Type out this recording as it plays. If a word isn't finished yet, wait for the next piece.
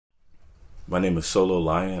My name is Soulo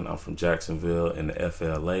Lyon. I'm from Jacksonville in the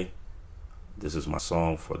FLA. This is my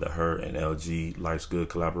song for the Her and LG Lifesgood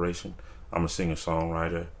collaboration. I'm a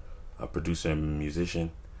singer-songwriter, a producer and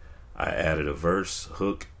musician. I added a verse,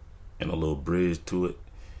 hook, and a little bridge to it,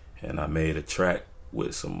 and I made a track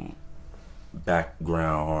with some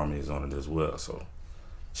background harmonies on it as well, so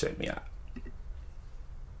check me out.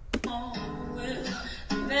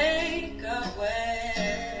 Make a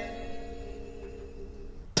way.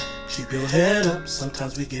 Keep your head up,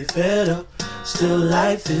 sometimes we get fed up. Still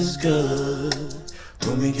life is good.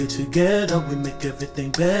 When we get together, we make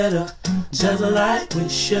everything better. Just like we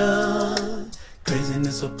should.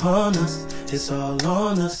 Craziness upon us, it's all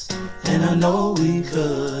on us. And I know we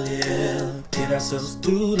could, yeah. Get ourselves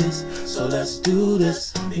through this, so let's do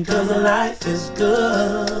this. Because life is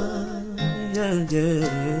good, yeah, yeah.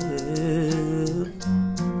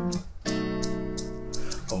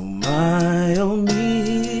 Oh my, oh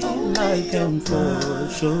me, like I'm for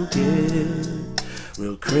sure get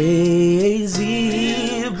real crazy,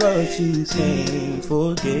 but you can't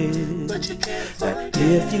forget that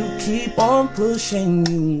if you keep on pushing,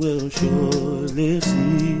 you will surely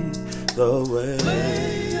see the way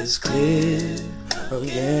is clear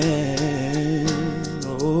again.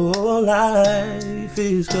 Oh, life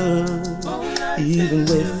is good, even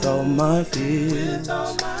with all my fears.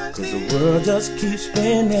 Cause the world just keeps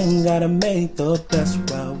spinning, gotta make the best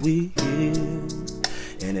while we here.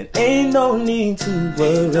 And it ain't no need to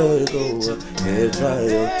worry, go ahead, dry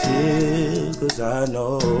your tears. Cause I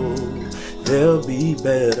know there'll be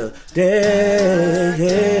better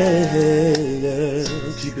days.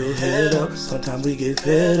 Keep your head up, sometimes we get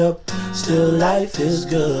fed up. Still life is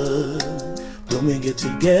good. When we get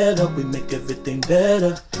together, we make everything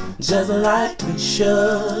better. Just like we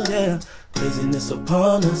should, yeah. Craziness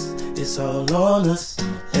upon us, it's all on us.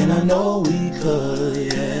 And I know we could,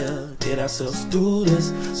 yeah. Get ourselves through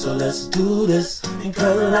this, so let's do this.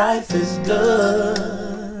 Because life is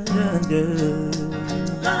good, yeah, yeah.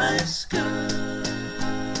 Life's good.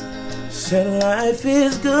 Said life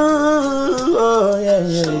is good, oh yeah,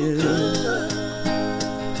 yeah, so yeah. Good.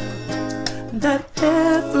 That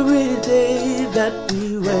every day that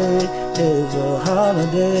we wait is a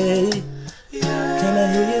holiday. Can I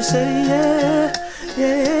hear you say yeah,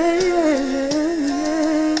 yeah, yeah, yeah,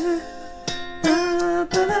 yeah.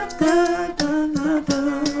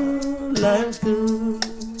 Life's good.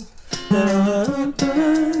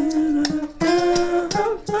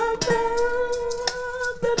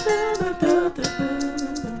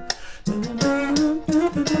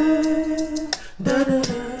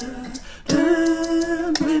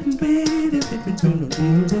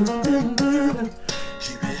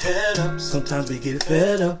 Keep your head up, sometimes we get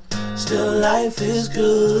fed up. Still life is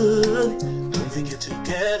good. When we get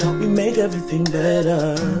together, we make everything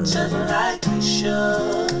better. Just like we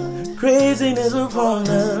should. Craziness upon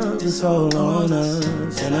us, it's all on us.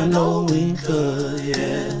 And I know we could,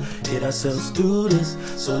 yeah. Get ourselves through this,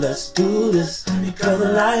 so let's do this. Because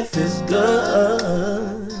life is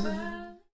good.